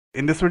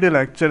In this video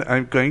lecture,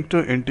 I'm going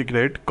to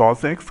integrate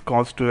cosx,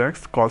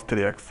 cos2x,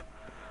 cos3x.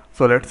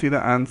 So let's see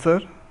the answer.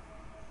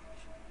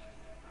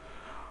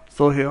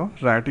 So here,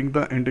 writing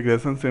the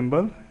integration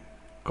symbol,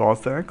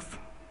 cosx,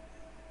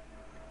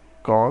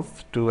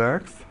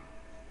 cos2x,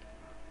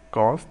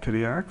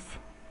 cos3x,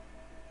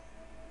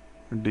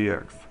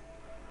 dx.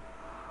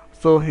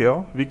 So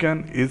here, we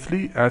can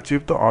easily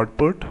achieve the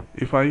output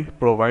if I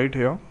provide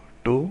here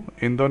 2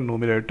 in the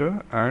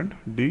numerator and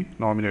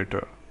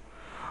denominator.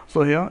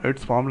 So here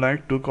it's formed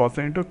like 2 cos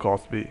A into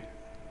cos B.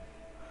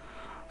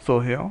 So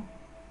here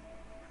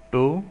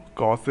 2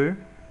 cos A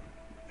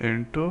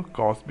into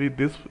cos B,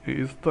 this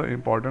is the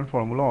important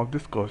formula of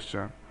this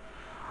question.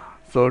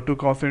 So 2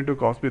 cos A into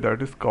cos B,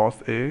 that is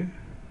cos A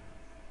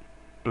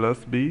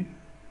plus B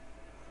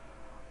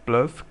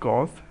plus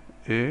cos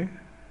A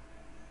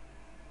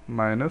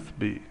minus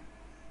B.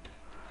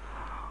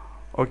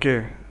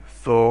 Okay,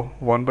 so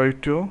 1 by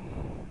 2.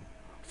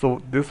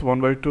 So this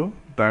 1 by 2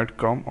 that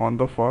come on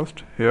the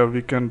first, here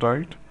we can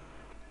write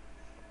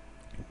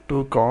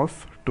 2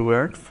 cos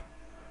 2x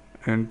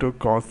into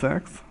cos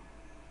x,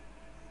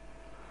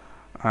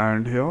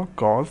 and here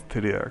cos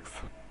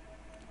 3x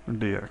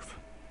dx.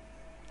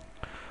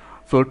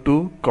 So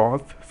 2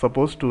 cos,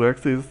 suppose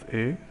 2x is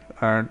A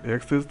and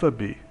x is the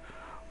B.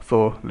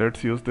 So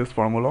let's use this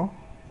formula.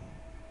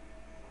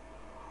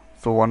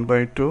 So 1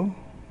 by 2,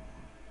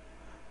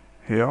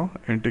 here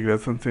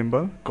integration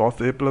symbol, cos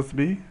A plus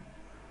B,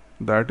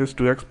 that is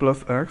 2x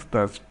plus x,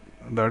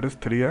 that is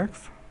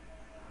 3x,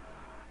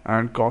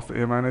 and cos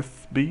A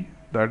minus B,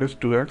 that is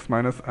 2x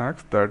minus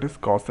x, that is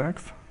cos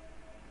x,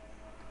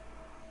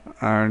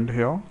 and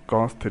here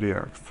cos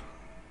 3x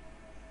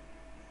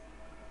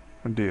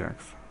dx.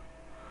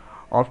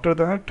 After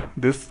that,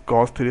 this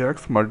cos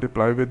 3x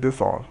multiply with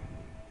this all.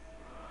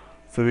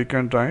 So we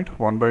can write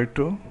 1 by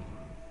 2,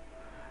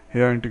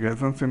 here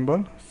integration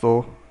symbol.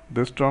 So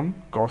this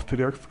term cos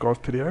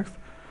 3x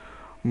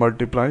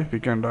multiply, we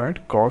can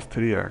write cos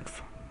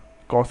 3x,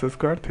 cos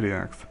square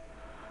 3x,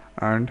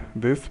 and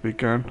this we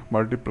can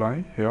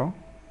multiply here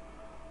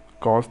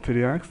cos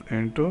 3x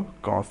into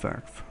cos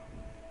x.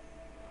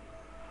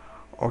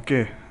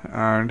 Okay,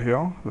 and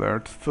here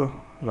let's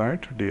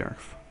write dx.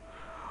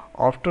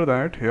 After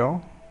that,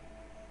 here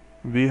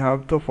we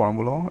have the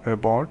formula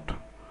about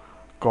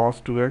cos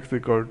 2x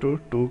equal to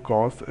 2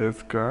 cos a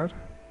square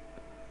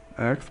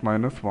x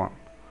minus 1.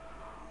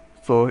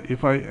 So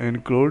if I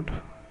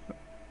include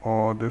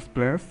this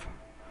place,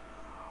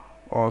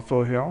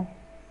 also here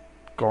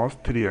cos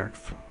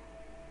 3x.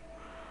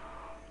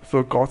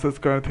 So cos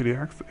square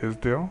 3x is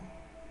there.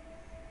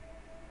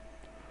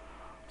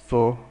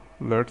 So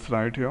let's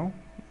write here,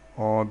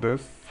 or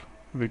this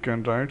we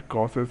can write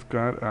cos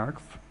square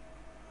x,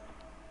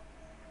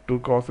 2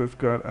 cos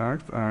square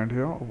x, and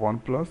here 1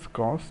 plus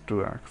cos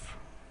 2x,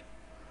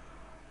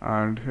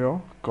 and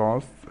here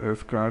cos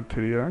square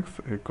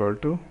 3x equal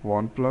to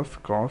 1 plus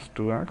cos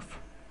 2x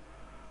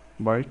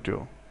by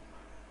 2.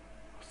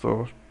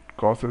 So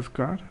cos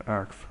square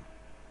x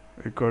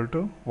equal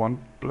to 1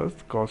 plus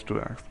cos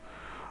 2x.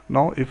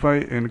 Now if I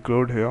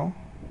include here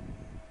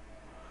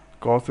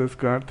cos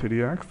square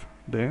 3x,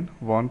 then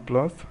 1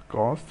 plus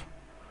cos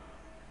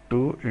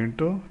 2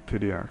 into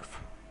 3x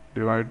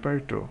divided by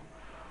 2.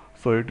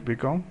 So it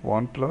become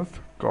 1 plus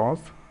cos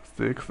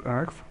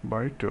 6x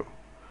by 2.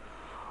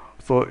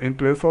 So in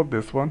place of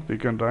this one, we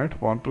can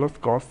write 1 plus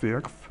cos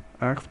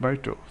 6x by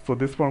 2. So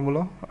this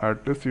formula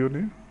at least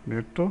you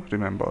need to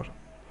remember.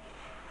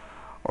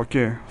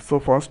 Okay, so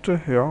first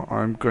here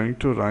I am going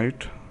to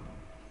write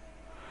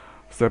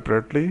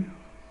separately.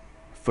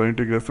 So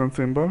integration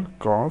symbol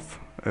cos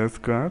a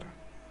square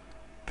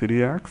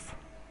 3x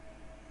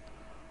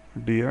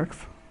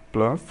dx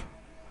plus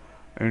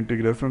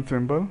integration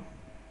symbol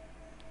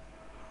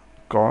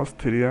cos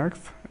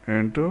 3x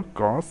into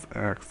cos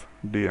x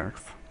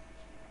dx.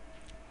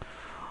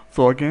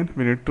 So again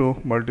we need to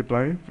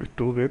multiply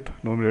 2 with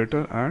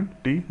numerator and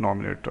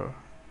denominator.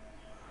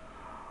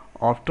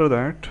 After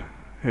that,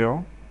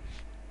 here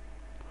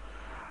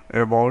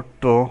about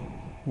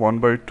 1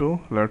 by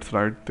 2, let's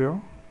write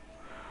there.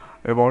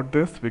 About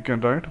this we can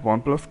write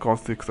 1 plus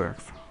cos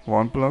 6x,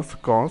 1 plus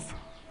cos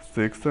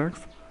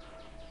 6x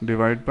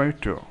divided by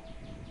 2.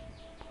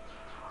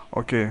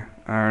 Okay,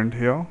 and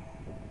here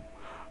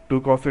 2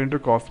 cos A into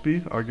cos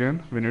B,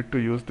 again we need to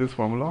use this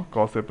formula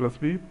cos A plus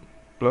B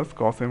plus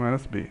cos A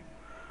minus B.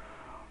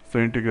 So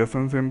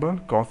integration symbol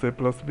cos A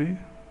plus B,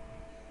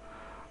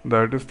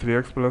 that is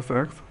 3x plus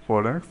x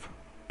 4x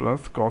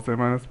plus cos A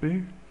minus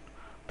B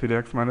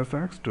 3x minus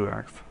x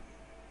 2x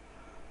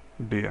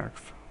dx.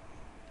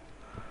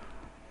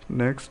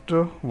 Next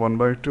 1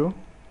 by 2.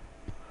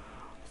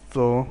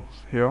 So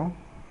here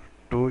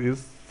 2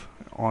 is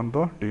on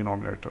the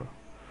denominator.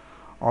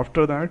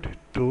 After that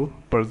 2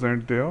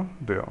 present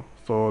there.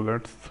 So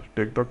let's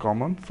take the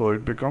common. So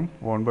it becomes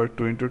 1 by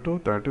 2 into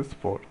 2, that is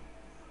 4.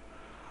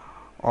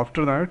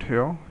 After that,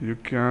 here you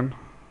can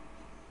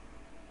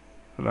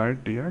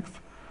write dx.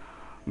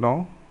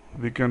 Now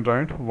we can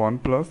write 1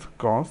 plus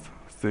cos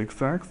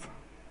 6x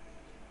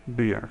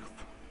dx,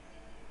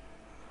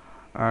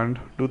 and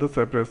do the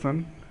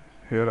separation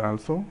here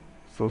also.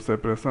 So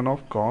separation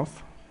of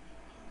cos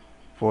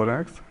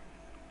 4x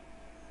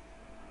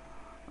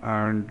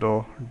and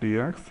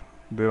dx,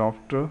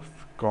 thereafter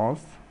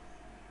cos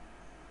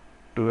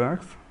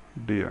 2x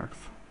dx.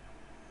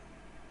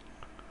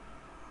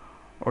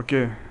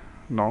 Okay,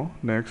 now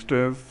next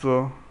is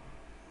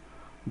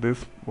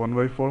this 1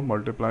 by 4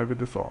 multiply with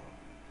this all.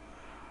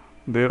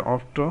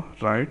 Thereafter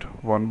write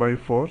 1 by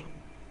 4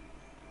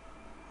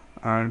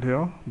 and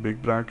here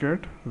big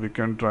bracket we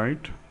can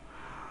write,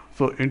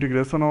 so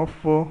integration of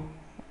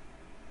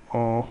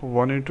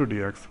 1 into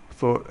dx,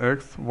 so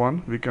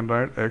x1 we can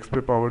write x to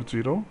the power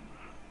 0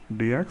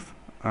 dx,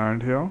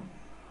 and here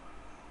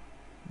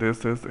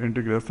this is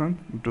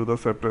integration to the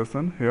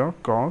separation here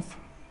cos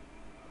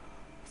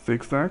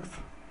 6x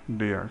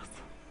dx.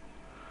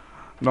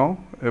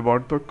 Now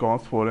about the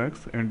cos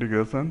 4x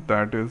integration,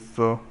 that is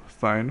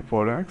sin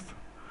 4x,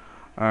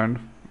 and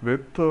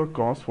with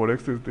cos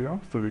 4x is there,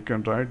 so we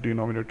can write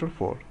denominator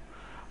 4.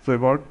 So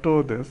about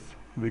this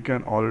we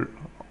can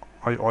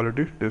I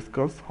already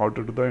discussed how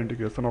to do the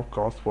integration of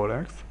cos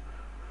 4x.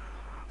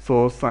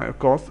 So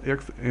cos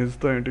x is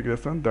the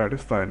integration, that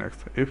is sin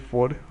x. If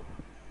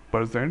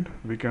 4%,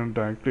 we can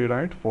directly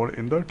write 4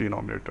 in the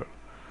denominator.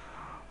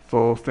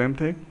 So same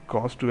thing,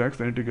 cos 2x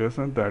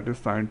integration, that is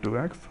sin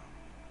 2x,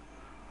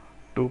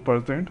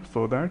 2%,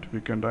 so that we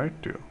can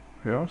write 2.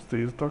 Here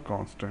c is the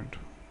constant.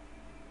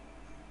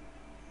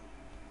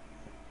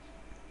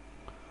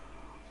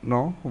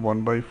 Now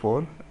 1 by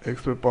 4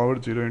 x to the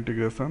power 0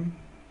 integration,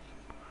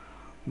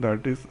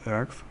 that is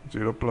x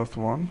 0 plus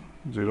 1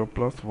 0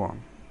 plus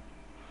 1.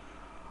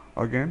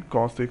 Again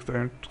cos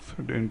 6x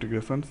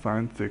integration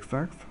sin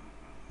 6x.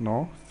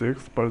 Now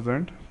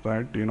 6%,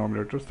 write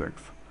denominator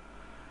 6.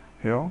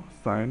 Here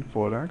sin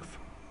 4x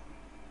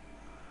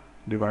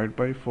divide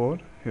by 4,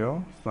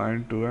 here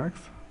sin 2x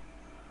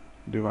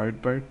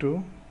divide by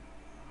 2,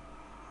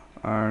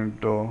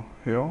 and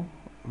here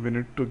we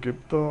need to give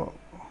the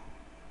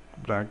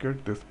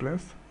bracket this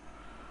place,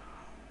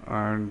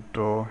 and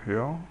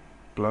here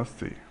plus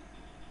c.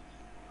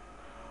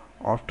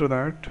 After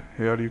that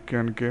here you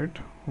can get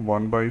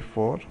 1 by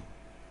 4,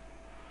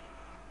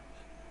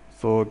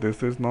 so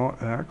this is now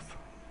x.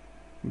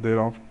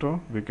 Thereafter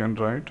we can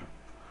write,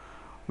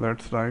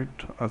 let's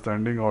write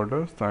ascending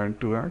order, sin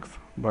 2x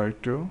by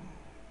 2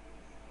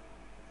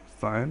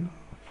 sin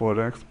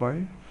 4x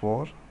by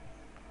 4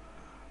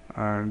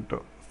 and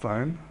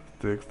sin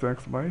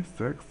 6x by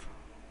 6,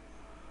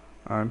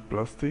 and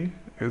plus c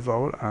is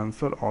our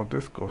answer of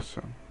this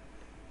question.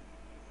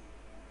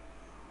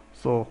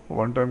 So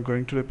one time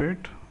going to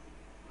repeat,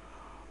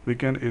 we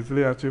can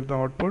easily achieve the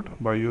output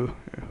by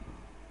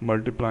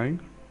multiplying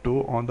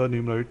 2 on the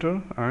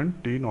numerator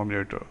and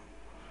denominator.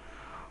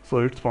 So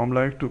it's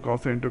formula like 2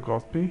 cos A into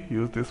cos B,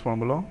 use this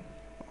formula.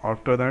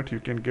 After that you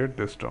can get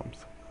these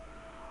terms.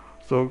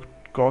 So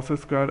cos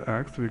square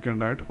x we can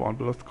write 1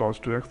 plus cos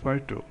 2x by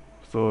 2.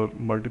 So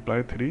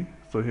multiply 3,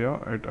 so here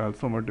it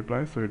also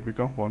multiplies, so it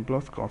becomes 1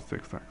 plus cos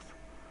 6x.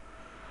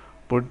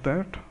 Put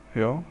that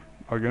here,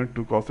 again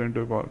 2 cos A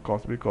into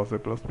cos B, cos A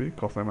plus B,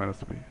 cos A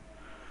minus B.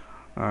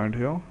 And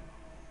here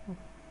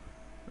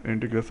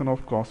integration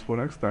of cos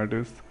 4x, that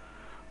is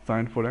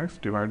sin 4x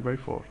divided by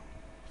 4.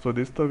 So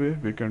this is the way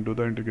we can do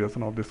the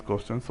integration of this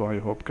question. So I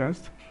hope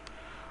guys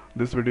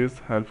this video is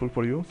helpful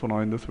for you. So now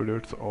in this video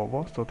it's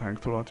over. So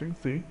thanks for watching.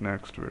 See you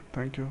next video.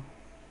 Thank you.